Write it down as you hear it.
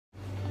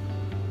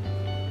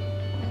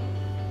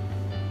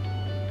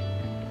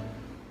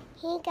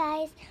Hey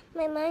guys,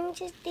 my mom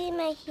just did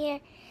my hair.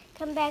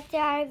 Come back to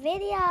our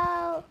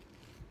video.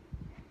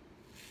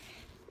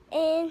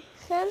 And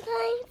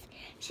sometimes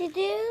she do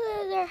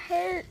a little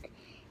hurt.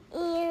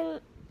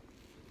 And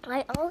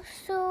I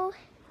also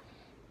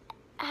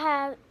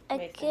have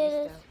a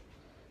good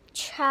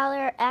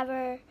trailer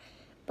ever,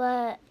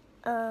 but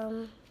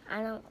I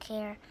don't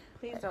care.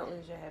 Please don't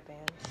lose your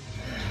headband.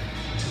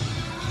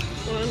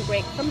 On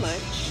break from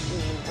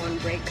lunch, on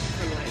break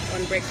from lunch,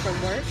 on break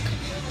from work.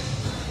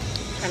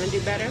 Trying to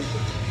do better.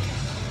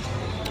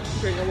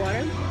 Drinking water.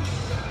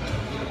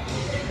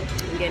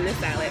 And getting a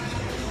salad.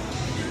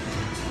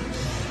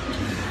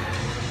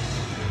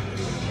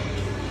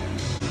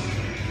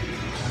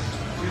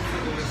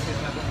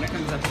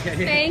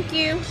 Thank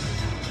you.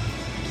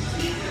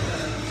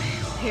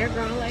 Hair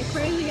growing like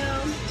crazy,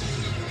 y'all.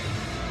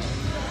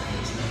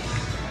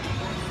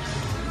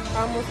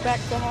 Almost back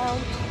to how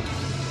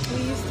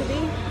we used to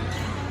be.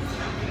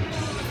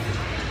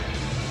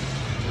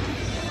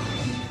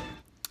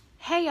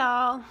 Hey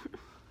y'all,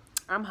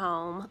 I'm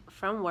home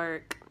from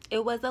work.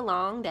 It was a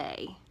long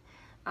day.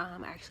 I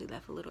actually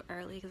left a little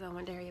early because I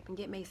wanted to hurry up and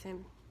get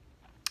Mayson.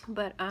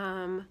 But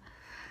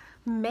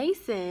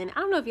Mayson, I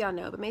don't know if y'all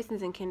know, but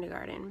Mason's in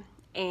kindergarten.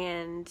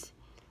 And,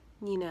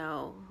 you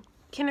know,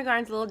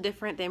 kindergarten's a little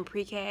different than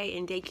pre-K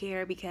and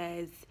daycare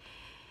because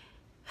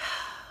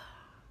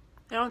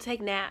they don't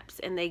take naps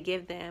and they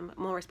give them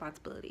more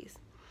responsibilities.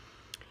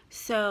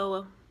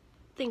 So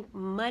I think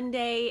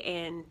Monday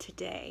and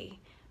today,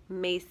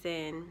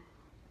 Mayson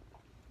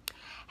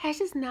has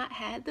just not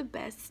had the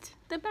best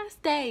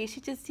day.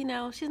 She just, you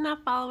know, she's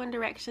not following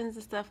directions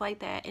and stuff like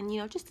that, and you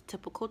know, just a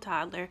typical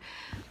toddler.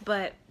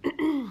 But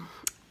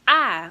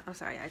I'm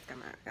sorry, I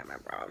got my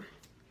bra.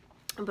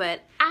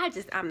 But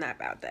I'm not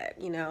about that,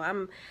 you know.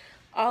 I'm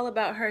all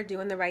about her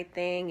doing the right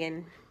thing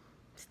and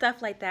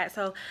stuff like that.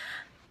 So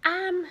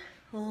I'm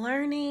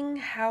learning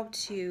how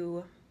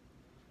to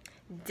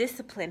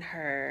discipline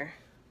her,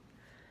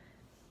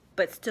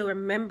 but still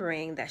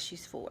remembering that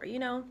she's 4, you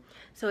know?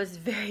 So it's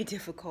very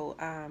difficult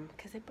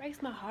because it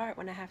breaks my heart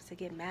when I have to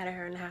get mad at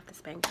her and I have to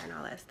spank her and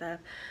all that stuff.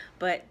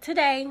 But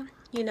today,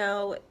 you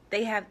know,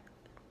 they have,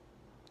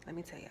 let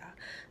me tell y'all.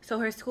 So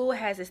her school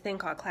has this thing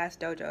called Class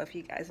Dojo, if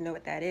you guys know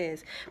what that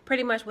is.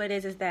 Pretty much what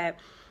it is that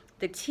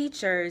the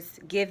teachers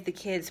give the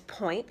kids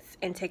points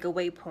and take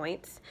away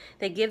points.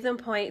 They give them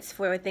points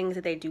for things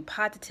that they do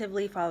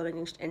positively,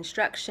 following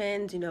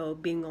instructions, you know,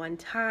 being on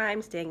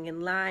time, staying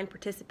in line,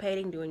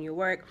 participating, doing your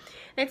work.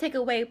 They take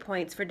away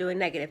points for doing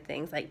negative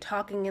things like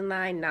talking in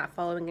line, not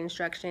following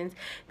instructions,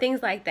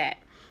 things like that.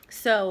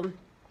 So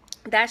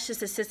that's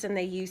just a system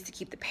they use to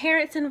keep the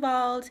parents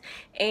involved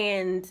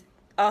and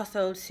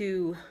also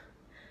to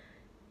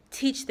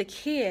teach the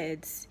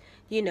kids,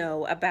 you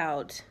know,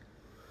 about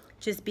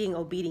just being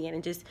obedient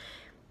and just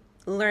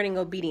learning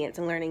obedience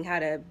and learning how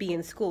to be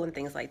in school and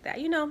things like that,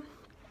 you know.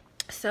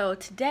 So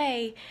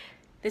today,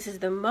 this is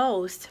the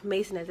most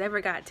Mayson has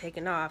ever got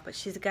taken off, but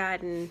she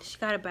got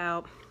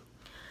about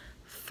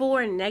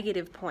 4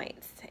 negative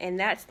points, and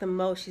that's the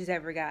most she's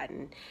ever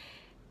gotten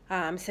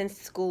since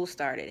school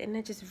started, and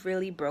it just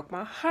really broke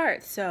my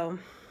heart. So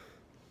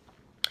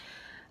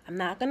I'm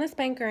not gonna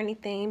spank her or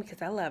anything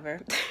because I love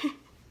her.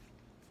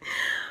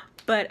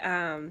 But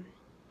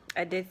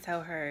I did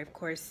tell her, of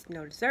course,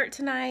 no dessert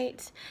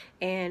tonight,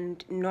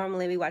 and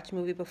normally we watch a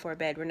movie before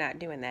bed. We're not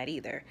doing that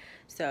either.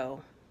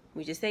 So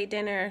we just ate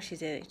dinner. She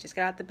just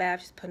got out the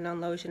bath. She's putting on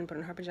lotion,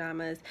 putting on her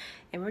pajamas,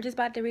 and we're just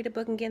about to read a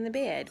book and get in the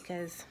bed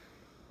because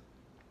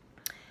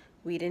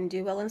we didn't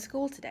do well in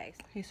school today.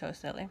 She's so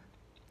silly.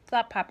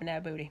 Stop popping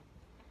that booty.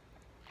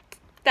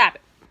 Stop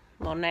it,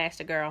 little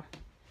nasty girl.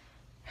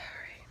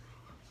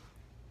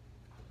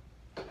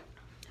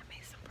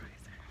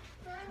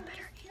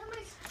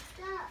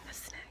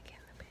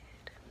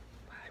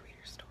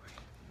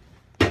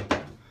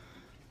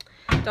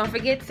 Don't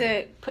forget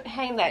to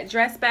hang that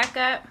dress back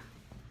up,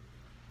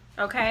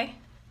 okay?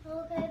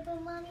 Okay,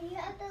 but Mommy, you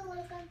have to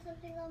look on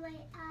something on my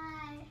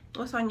eye.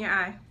 What's on your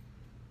eye?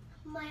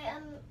 My,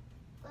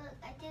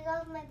 I think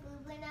off my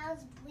boob and now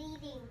it's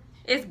bleeding.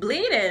 It's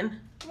bleeding?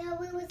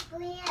 No, it was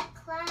bleeding at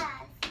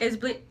class.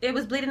 It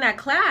was bleeding at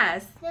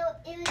class? No,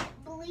 it was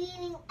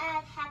bleeding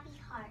at Happy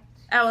Hearts.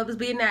 Oh, it was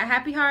bleeding at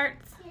Happy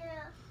Hearts?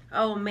 Yeah.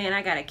 Oh, man,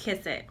 I gotta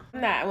kiss it.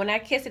 Nah, when I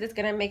kiss it, it's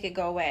gonna make it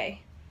go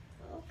away.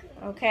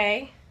 Okay.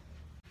 Okay?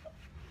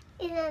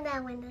 And then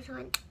that one, this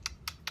one.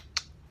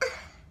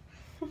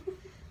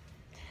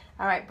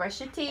 All right, brush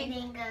your teeth. And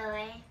then go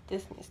away.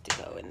 This needs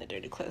to go in the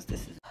dirty clothes.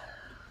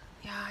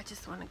 Yeah, I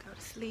just want to go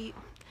to sleep,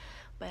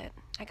 but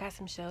I got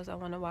some shows I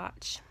want to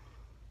watch.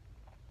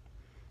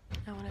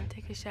 I want to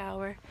take a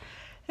shower,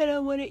 and I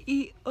want to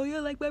eat. Oh,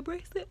 you like my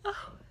bracelet?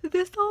 Oh,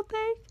 this whole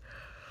thing?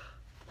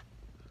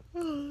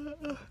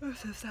 Oh, I'm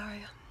so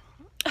sorry.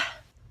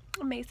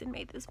 Mayson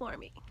made this for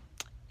me.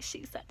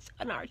 She's such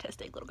an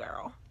artistic little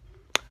girl.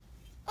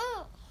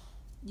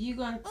 You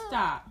gonna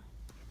stop?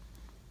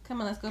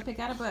 Come on, let's go pick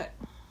out a book.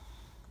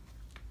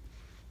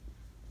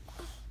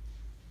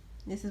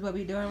 This is what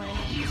we're doing right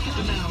now.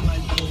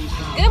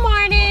 Good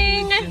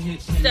morning.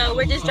 So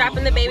we're just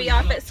dropping the baby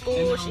off at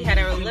school. She had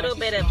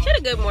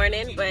a good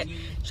morning, but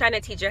trying to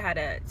teach her how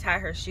to tie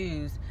her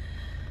shoes.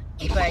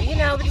 But you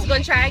know, we're just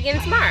gonna try again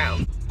tomorrow.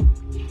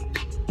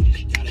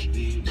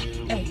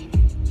 Hey.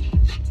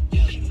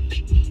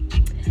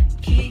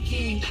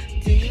 Kiki,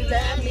 do you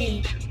love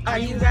me? Are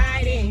you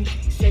riding?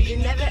 Said you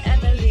never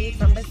ever leave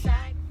from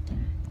beside.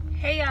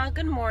 Hey y'all,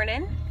 good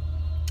morning.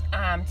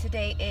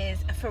 Today is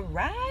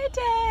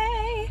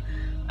Friday.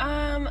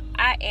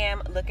 I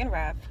am looking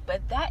rough,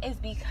 but that is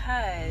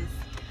because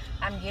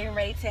I'm getting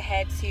ready to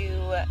head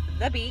to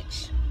the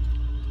beach.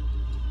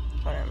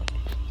 Hold on,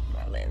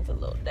 my lens a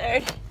little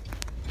dirty.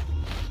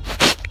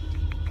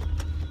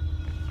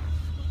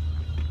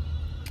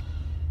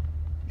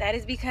 That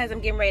is because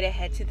I'm getting ready to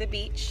head to the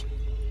beach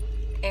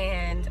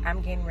and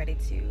I'm getting ready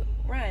to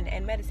run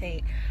and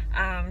meditate.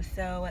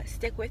 So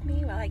stick with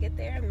me while I get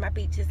there. My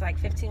beach is like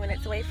 15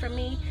 minutes away from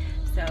me,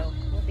 so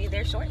we'll be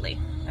there shortly.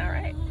 All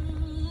right.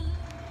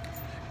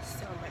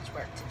 So much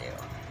work to do.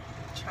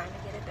 Trying to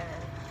get it done.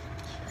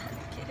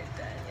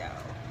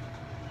 Y'all.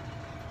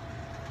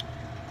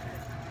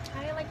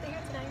 How do you like the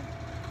hair today?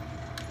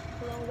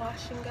 A little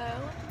wash and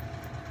go.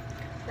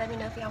 Let me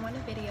know if y'all want a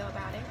video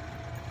about it.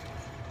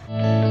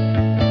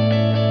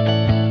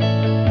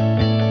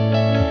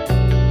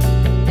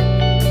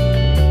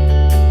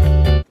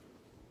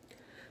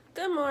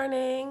 Good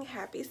morning,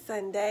 happy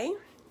Sunday.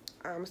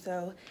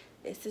 So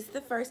this is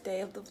the first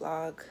day of the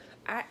vlog.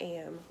 I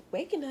am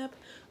waking up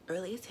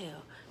early as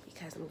hell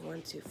because I'm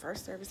going to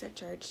first service at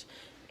church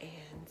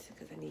and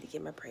because I need to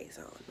get my praise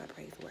on, my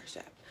praise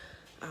worship.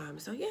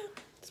 So yeah,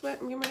 that's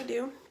what I'm gonna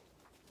do.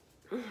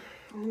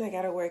 And I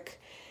gotta work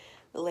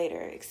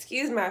later.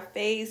 Excuse my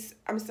face.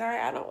 I'm sorry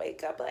I don't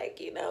wake up like,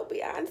 you know,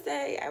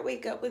 Beyonce. I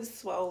wake up with a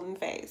swollen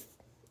face.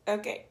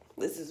 Okay,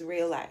 this is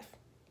real life.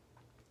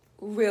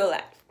 Real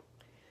life.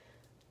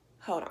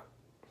 Hold on.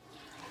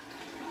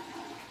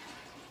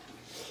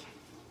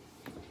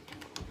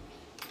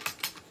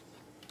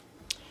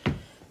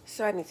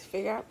 So I need to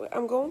figure out what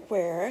I'm going to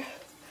wear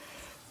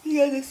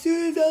because as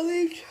soon as I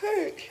leave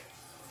church,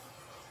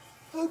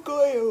 I'm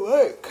going to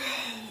work.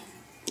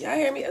 Y'all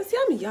hear me? See,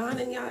 I'm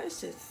yawning, y'all.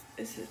 This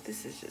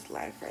is just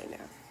life right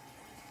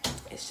now.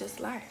 It's just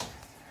life.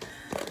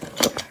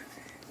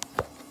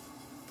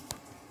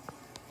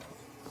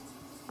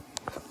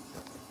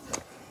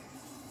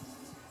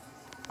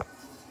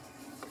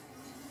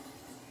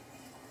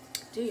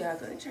 Do y'all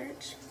go to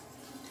church?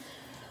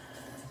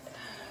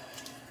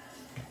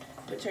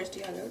 What church do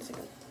y'all go to?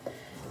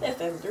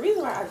 Listen, the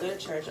reason why I go to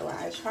church or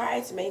why I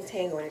try to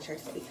maintain going to church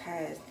is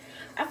because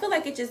I feel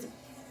like it just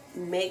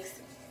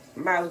makes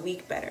my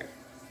week better.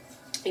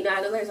 You know,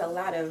 I know there's a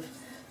lot of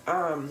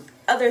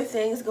other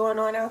things going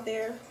on out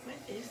there. What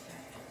is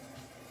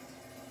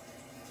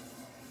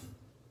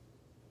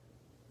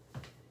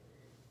that?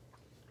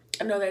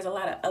 I know there's a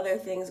lot of other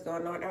things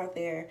going on out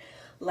there,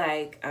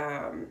 like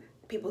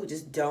people who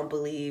just don't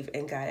believe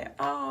in God at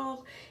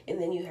all. And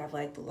then you have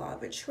like the law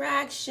of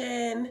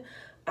attraction.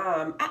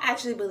 I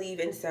actually believe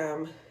in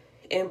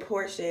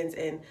portions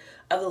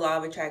of the law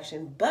of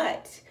attraction,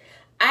 but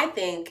I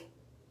think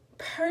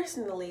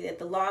personally that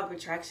the law of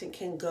attraction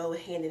can go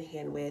hand in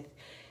hand with,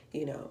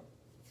 you know,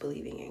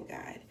 believing in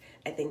God.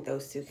 I think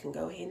those two can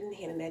go hand in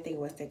hand, and I think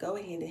once they go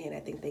hand in hand,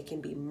 I think they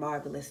can be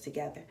marvelous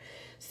together.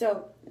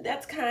 So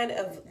that's kind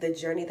of the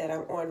journey that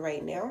I'm on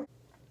right now.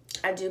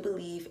 I do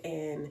believe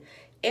in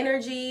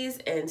energies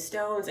and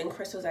stones and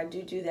crystals. I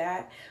do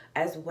that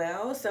as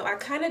well. So I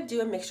kind of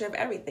do a mixture of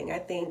everything. I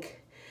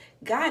think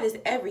God is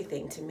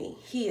everything to me.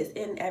 He is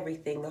in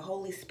everything. The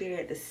Holy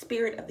Spirit, the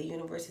spirit of the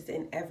universe is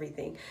in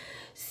everything.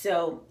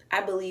 So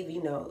I believe,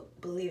 you know,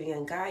 believing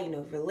in God, you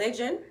know,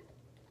 religion,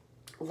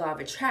 law of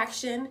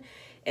attraction,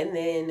 and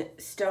then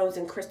stones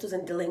and crystals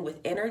and dealing with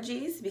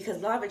energies,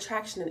 because law of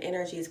attraction and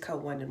energies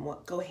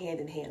go hand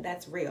in hand.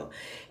 That's real.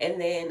 And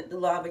then the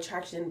law of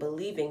attraction,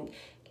 believing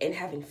and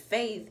having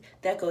faith,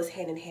 that goes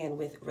hand in hand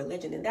with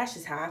religion. And that's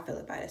just how I feel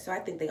about it. So I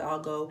think they all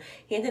go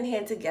hand in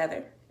hand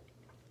together.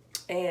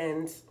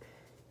 And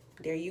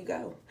there you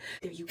go.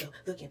 There you go.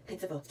 Look at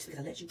Pizza Vote. Just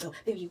because I let you go.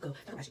 There you go.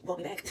 Talk about you won't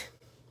be back.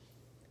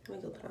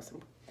 Let me go put on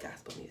some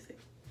gospel music.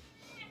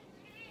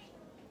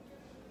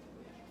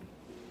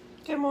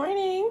 Good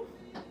morning.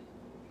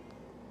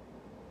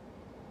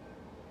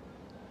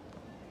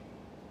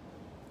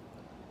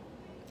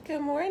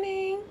 Good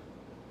morning.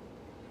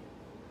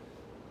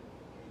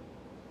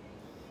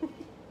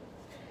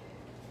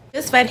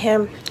 Just fed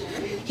him.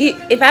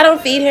 If I don't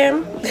feed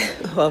him,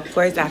 well, of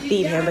course I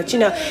feed him, but you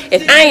know,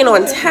 if I ain't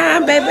on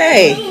time,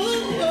 baby,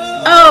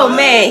 oh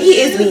man,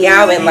 he is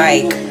meowing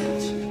like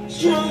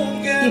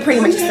he pretty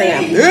much is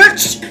saying,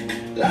 bitch,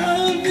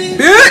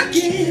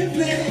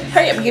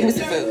 hurry up and give me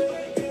some food.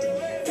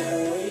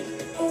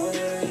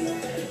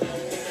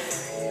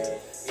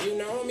 You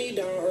know me,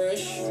 don't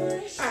rush.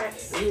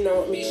 Alright. You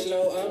know me,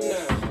 slow up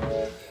now.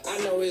 I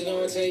know it's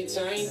gonna take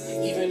time,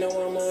 even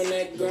though I'm on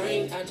that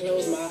grind. I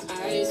close my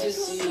eyes to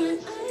see you.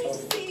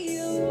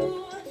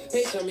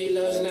 They tell me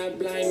love's not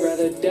blind, rather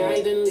rather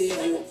die than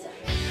leave you.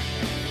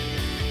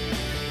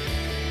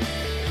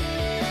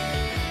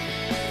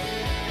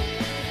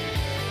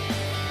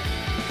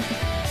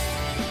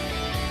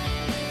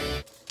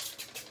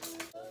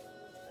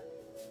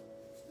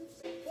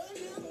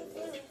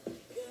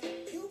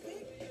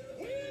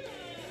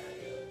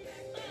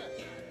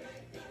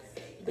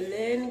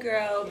 Blend,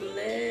 girl,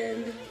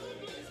 blend.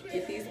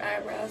 Get these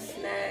eyebrows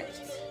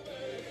snatched.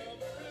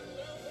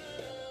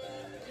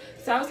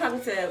 So I was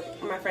talking to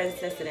my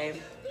friends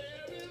yesterday,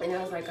 and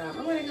I was like, I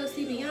want to go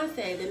see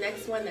Beyonce. The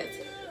next one that's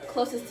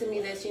closest to me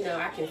that, you know,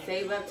 I can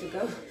save up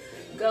to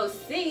go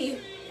see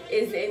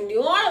is in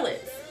New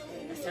Orleans.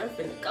 I said, I'm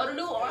finna go to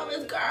New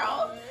Orleans,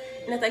 girl.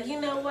 And I was like, you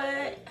know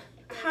what?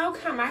 How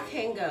come I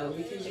can't go?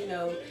 Because, you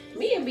know,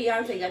 me and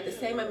Beyonce got the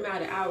same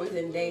amount of hours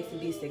and days to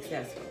be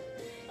successful.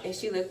 And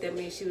she looked at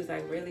me and she was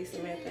like, really,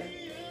 Samantha?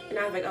 And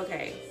I was like,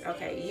 okay,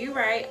 you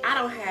right. I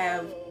don't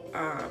have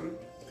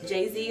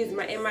Jay-Z is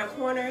in my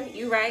corner.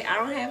 You right. I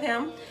don't have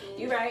him.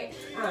 You right.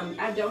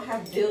 I don't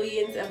have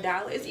billions of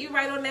dollars. You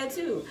right on that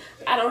too.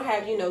 I don't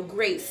have, you know,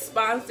 great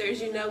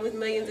sponsors, you know, with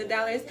millions of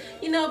dollars.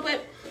 You know,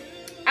 but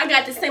I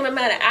got the same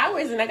amount of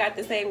hours and I got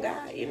the same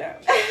guy, you know.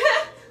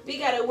 We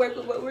got to work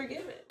with what we're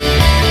given.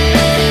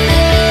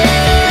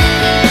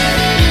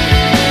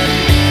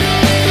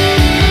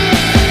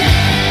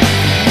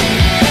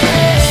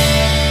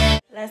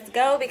 Let's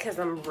go because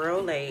I'm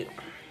real late.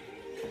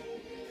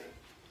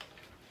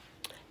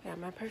 Got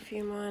my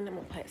perfume on. I'm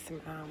gonna put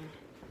some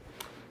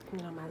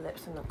on my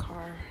lips in the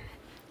car.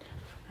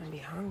 I'm gonna be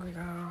hungry,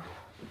 girl.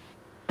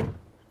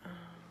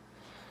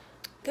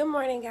 Good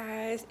morning,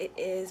 guys. It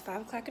is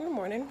 5 o'clock in the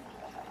morning.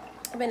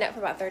 I've been up for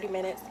about 30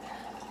 minutes.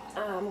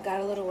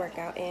 Got a little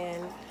workout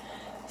in.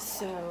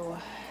 So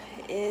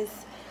it is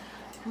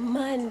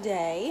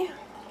Monday.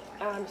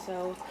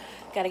 So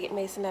gotta get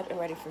Mayson up and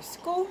ready for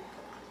school.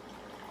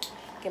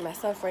 Get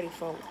myself ready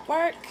for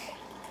work.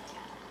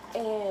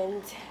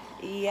 And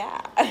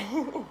yeah.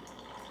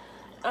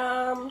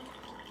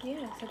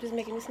 Yeah, so I'm just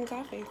making me some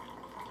coffee.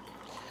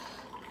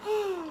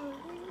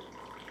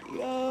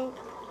 Yo,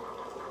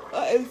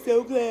 I am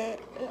so glad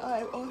that I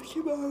am off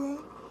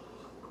tomorrow.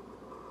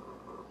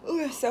 Oh,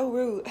 that's so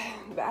rude.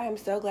 But I am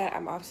so glad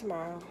I'm off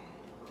tomorrow.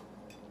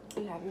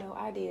 You have no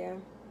idea.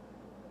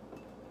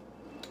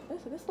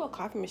 Listen, this little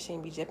coffee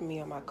machine be jipping me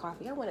on my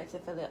coffee. I wanted to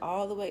fill it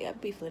all the way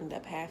up, be filling it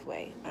up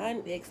halfway.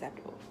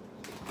 Unacceptable.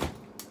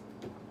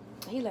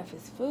 He left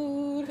his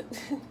food.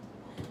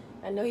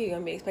 I know you're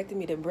gonna be expecting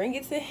me to bring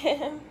it to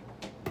him.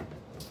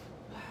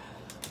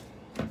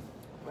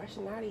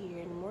 Rushing out of here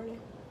in the morning.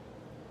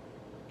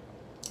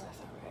 That's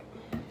alright.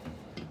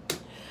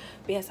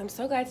 But yes, I'm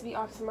so glad to be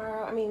off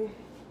tomorrow. I mean,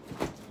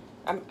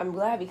 I'm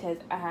glad because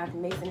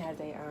Mayson has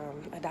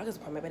a doctor's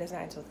appointment, but it's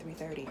not until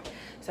 3:30.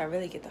 So I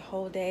really get the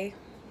whole day.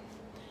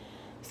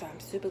 So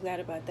I'm super glad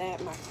about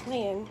that. My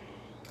plan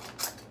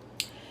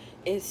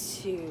is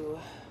to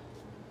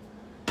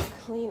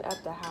clean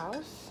up the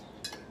house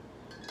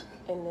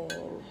and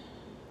then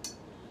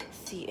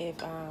see if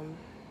Sean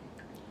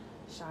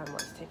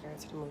wants to take her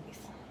to the movies,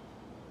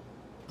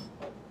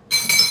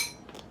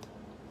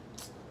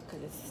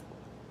 because it's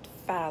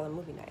 $5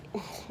 movie night.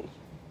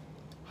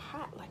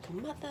 Hot like a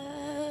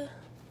mother.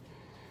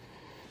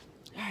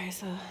 All right,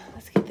 so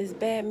let's get this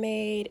bed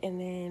made and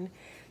then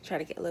try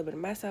to get a little bit of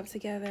myself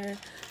together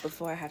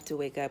before I have to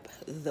wake up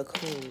the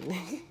queen.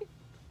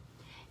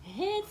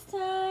 It's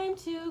time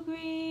to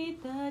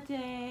greet the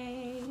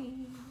day.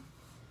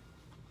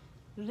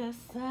 The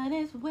sun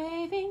is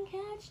waving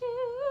at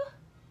you,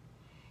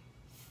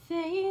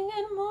 saying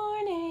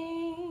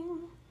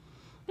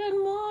good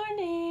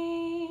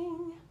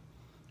morning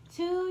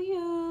to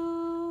you.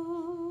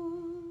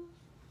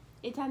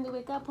 It's time to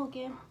wake up,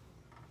 Pumpkin.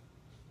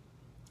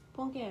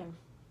 Pumpkin.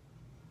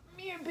 Come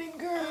here, big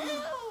girl.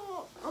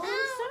 Oh, I'm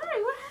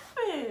sorry. What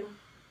happened?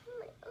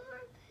 My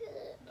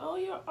armpit. Oh,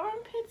 your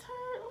armpits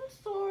hurt? I'm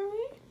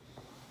sorry.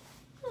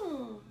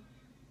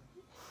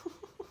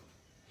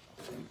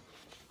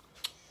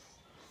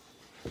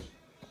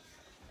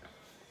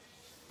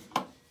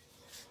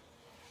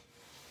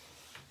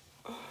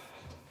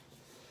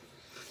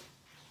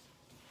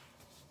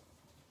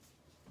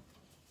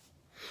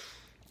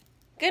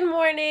 Good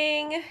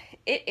morning.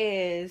 It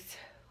is,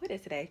 what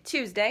is today?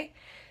 Tuesday.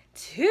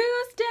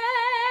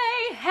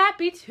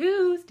 Happy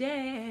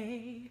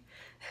Tuesday.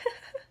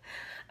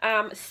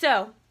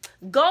 So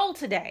goal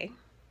today,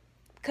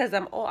 because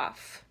I'm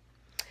off,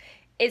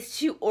 is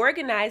to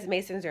organize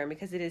Mason's room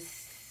because it is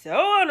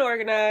so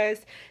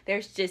unorganized.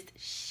 There's just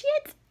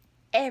shit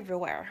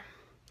everywhere.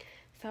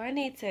 So I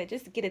need to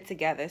just get it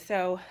together.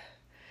 So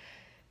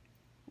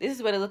this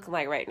is what it looks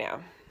like right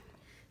now.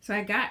 So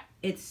I got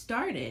it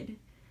started,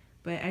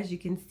 but as you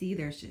can see,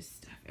 there's just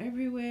stuff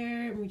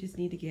everywhere. We just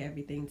need to get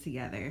everything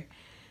together.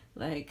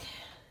 Like,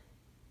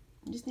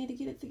 just need to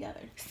get it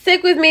together.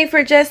 Stick with me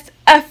for just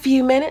a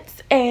few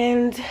minutes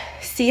and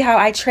see how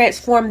I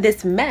transform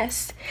this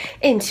mess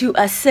into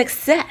a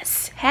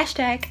success.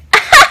 Hashtag.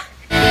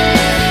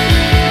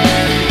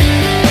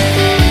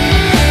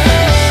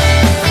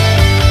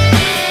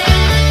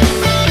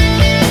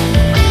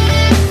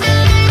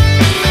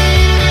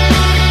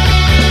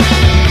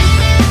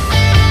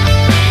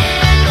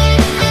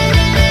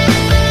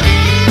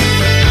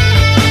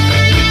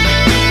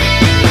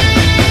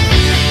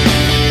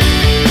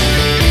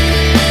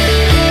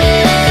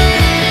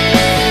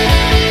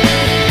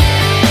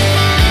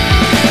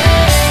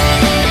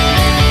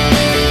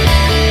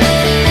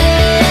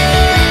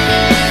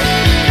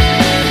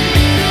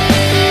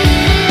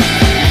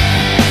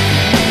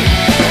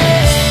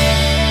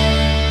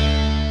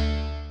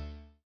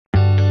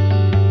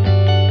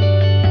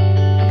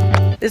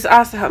 this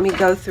also helped me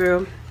go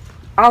through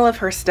all of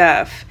her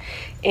stuff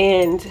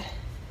and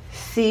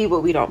see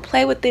what we don't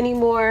play with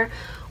anymore,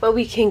 what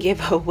we can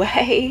give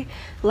away.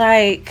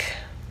 Like,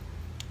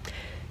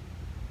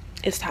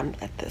 it's time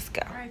to let this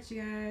go. All right,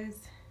 you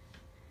guys,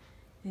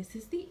 this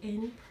is the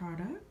end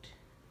product.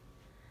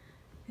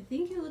 I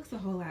think it looks a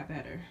whole lot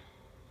better.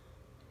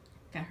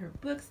 Got her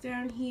books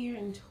down here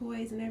and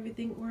toys and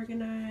everything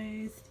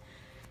organized.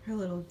 Her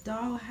little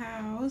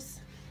dollhouse.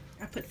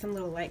 I put some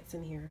little lights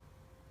in here.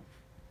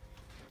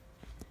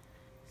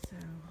 So,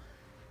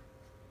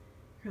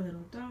 her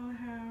little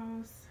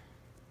dollhouse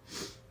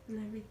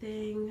and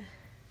everything.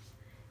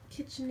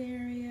 Kitchen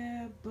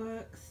area,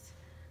 books,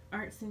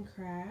 arts and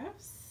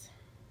crafts.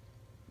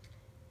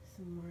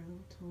 Some more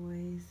little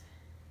toys.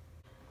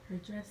 Her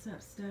dress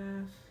up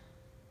stuff.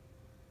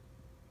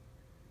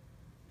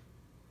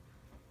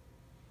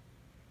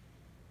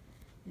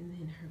 And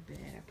then her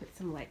bed. I put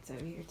some lights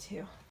over here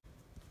too.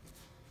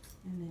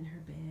 And then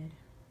her bed.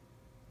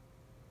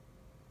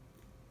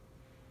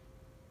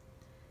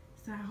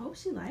 So I hope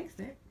she likes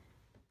it.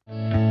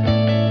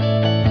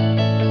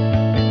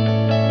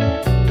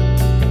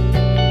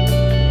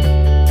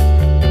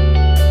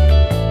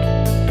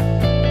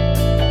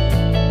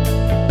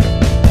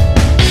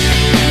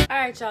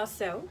 Alright, y'all,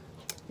 so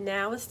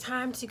now it's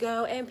time to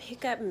go and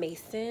pick up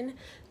Mayson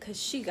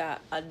because she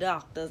got a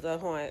doctor's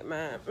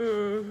appointment.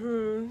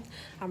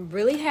 I'm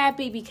really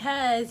happy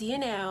because, you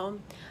know,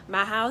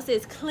 my house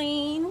is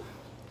clean.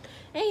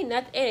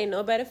 It ain't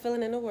no better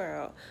feeling in the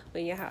world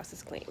when your house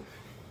is clean.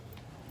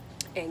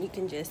 And you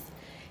can just,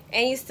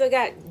 and you still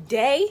got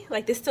day,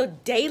 like there's still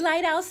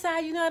daylight outside,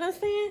 you know what I'm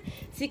saying?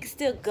 So you can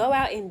still go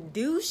out and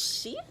do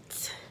shit.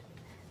 It's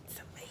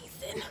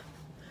amazing.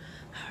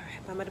 All right,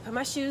 I'm gonna put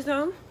my shoes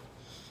on.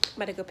 I'm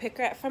gonna go pick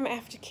her up from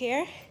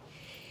aftercare.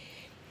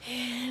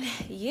 And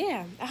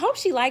yeah, I hope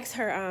she likes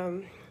her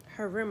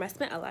her room. I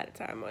spent a lot of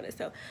time on it,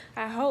 so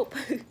I hope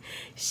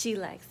she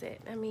likes it.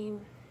 I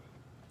mean,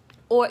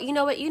 or you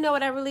know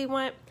what I really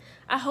want?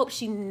 I hope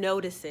she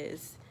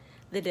notices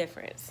the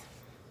difference.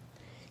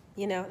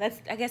 You know,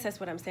 I guess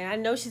that's what I'm saying. I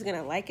know she's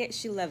gonna like it.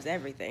 She loves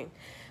everything,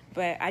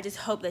 but I just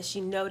hope that she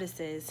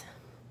notices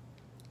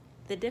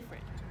the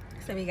difference.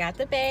 So we got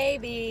the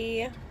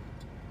baby.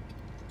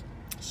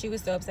 She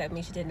was so upset with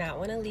me. She did not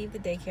want to leave the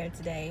daycare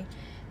today,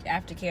 the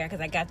aftercare,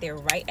 because I got there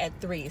right at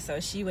 3, so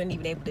she wasn't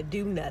even able to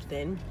do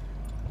nothing.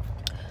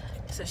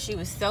 So she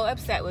was so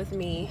upset with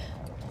me.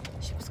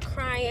 She was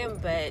crying,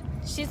 but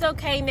she's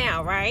okay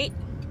now, right?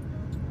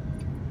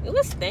 It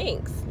was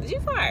stinks. Did you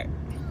fart?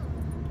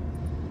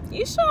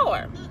 You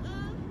sure?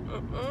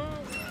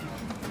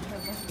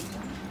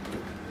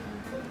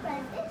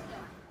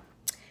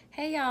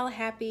 Hey y'all,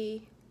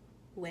 happy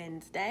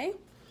Wednesday.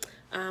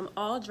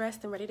 All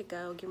dressed and ready to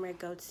go. Getting ready to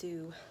go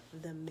to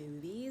the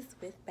movies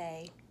with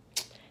Bae.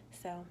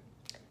 So,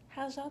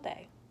 how's y'all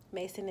day?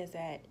 Mayson is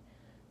at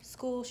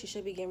school. She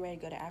should be getting ready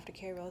to go to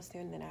aftercare real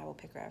soon. Then I will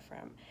pick her up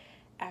from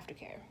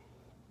aftercare.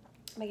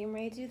 I'm getting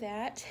ready to do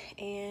that,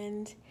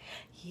 and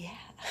yeah.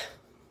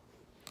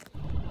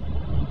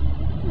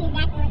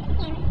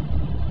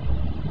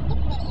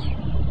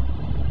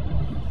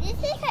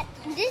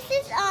 This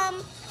is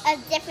a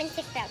different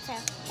TikTok. So,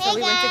 hey so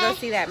we went to go guys.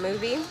 see that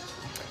movie.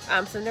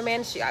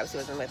 Slenderman. She obviously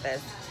wasn't with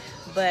us,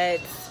 but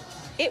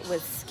it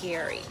was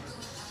scary.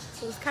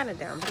 It was kind of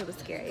dumb, but it was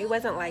scary. It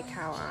wasn't like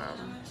how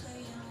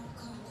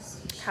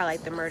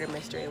like the murder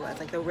mystery was,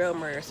 like the real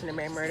murder,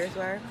 Slenderman murders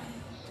were.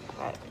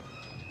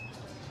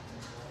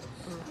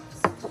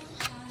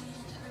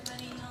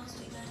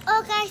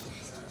 Oh guys,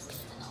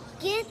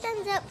 give a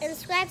thumbs up and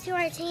subscribe to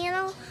our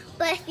channel.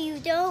 But if you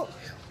don't,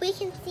 we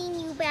can send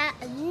you back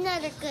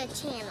another good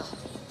channel.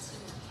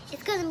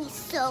 It's gonna be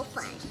so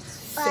fun.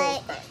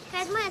 But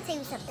guys, I want to tell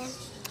you something.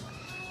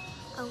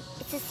 Oh,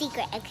 it's a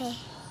secret, okay?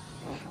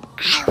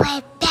 I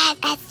went bad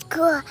at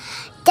school.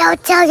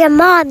 Don't tell your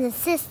mom and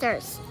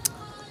sisters.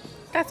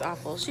 That's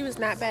awful. She was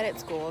not bad at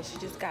school. She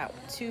just got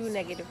 2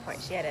 negative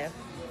points. She had a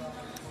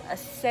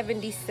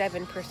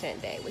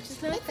 77% day, which is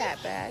not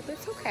that bad, but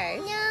it's okay.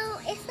 No,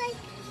 it's like,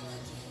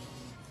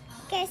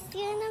 guys,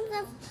 you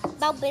know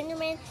about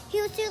Benjamin?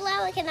 He was too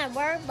loud, like in that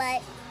word,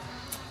 but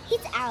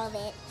he's out of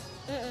it.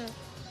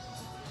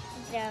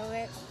 He's out of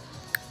it.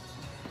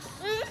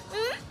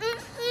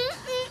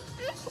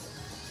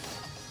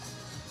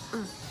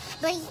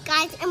 But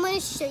guys, I'm going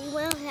to show you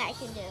what I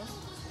can do.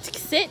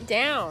 Sit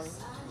down.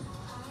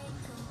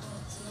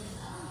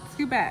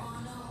 Scoot back.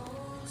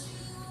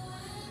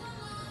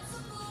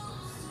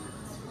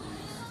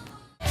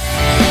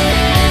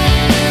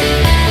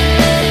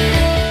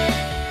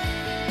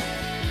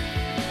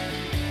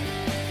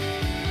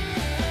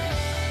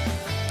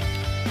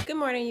 Good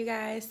morning, you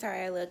guys.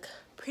 Sorry I look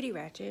pretty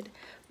ratchet,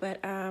 but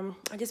I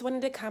just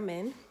wanted to come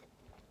in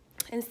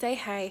and say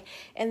hi,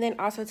 and then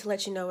also to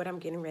let you know what I'm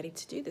getting ready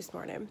to do this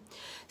morning.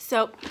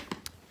 So,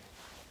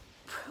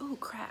 oh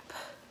crap.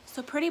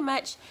 So pretty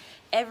much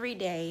every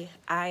day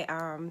I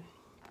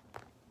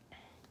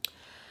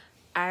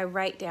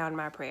write down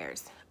my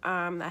prayers.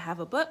 I have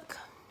a book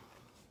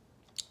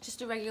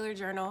just a regular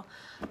journal.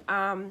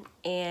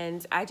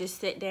 And I just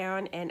sit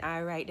down and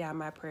I write down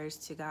my prayers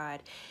to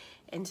God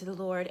and to the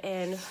Lord.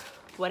 And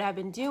what I've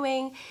been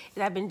doing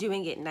is I've been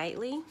doing it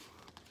nightly.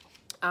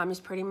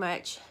 Just pretty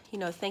much, you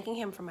know, thanking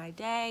him for my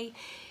day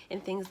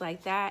and things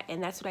like that.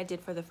 And that's what I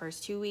did for the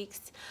first 2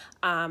 weeks.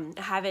 I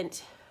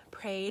haven't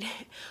prayed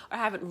or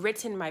haven't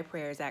written my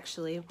prayers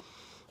actually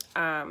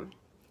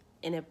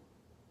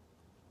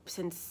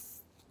since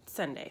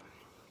Sunday.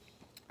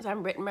 So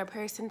I'm written my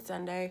prayers since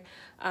Sunday.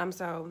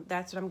 So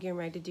that's what I'm getting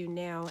ready to do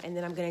now. And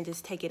then I'm going to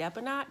just take it up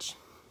a notch.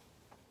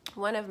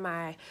 One of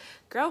my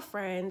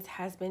girlfriends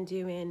has been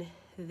doing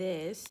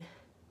this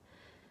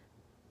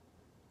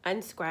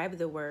Unscribe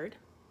the Word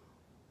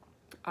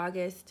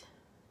August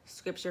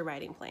scripture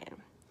writing plan.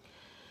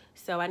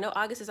 So I know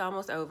August is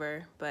almost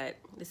over, but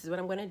this is what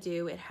I'm going to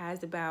do. It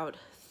has about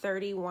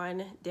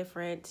 31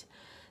 different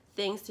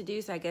things to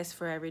do. So I guess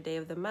for every day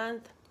of the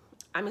month,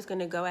 I'm just going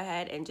to go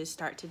ahead and just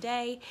start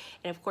today.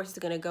 And of course, it's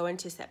going to go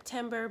into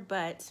September,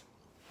 but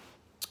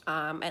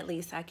at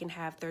least I can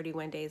have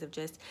 31 days of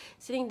just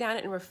sitting down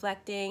and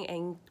reflecting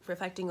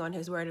on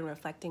his word and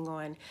reflecting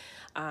on,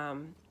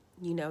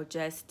 you know,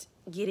 just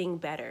getting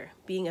better,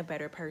 being a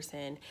better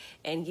person,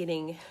 and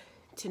getting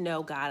to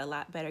know God a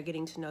lot better,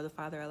 getting to know the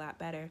Father a lot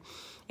better,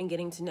 and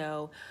getting to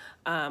know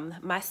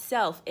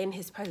myself in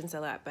his presence a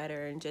lot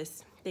better, and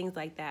just things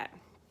like that.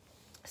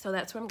 So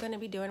that's what I'm going to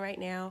be doing right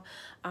now.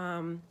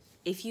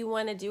 If you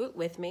want to do it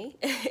with me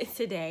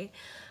today,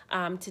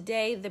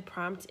 today the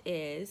prompt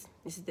is,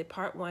 this is the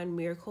part 1,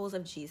 Miracles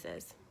of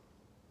Jesus.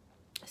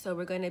 So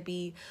we're going to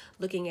be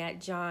looking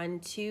at John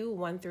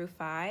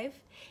 2:1-5.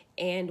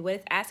 And what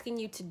it's asking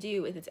you to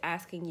do is it's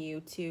asking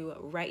you to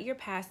write your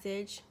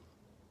passage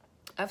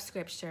of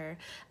scripture,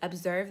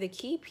 observe the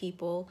key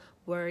people,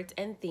 words,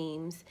 and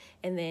themes,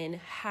 and then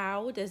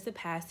how is the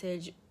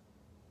passage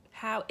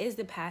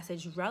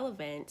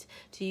relevant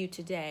to you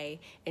today,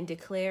 and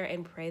declare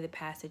and pray the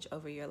passage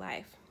over your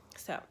life.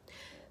 So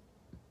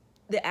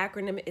the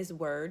acronym is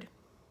WORD.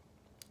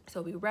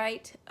 So we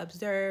write,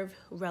 observe,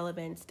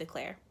 relevance,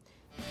 declare.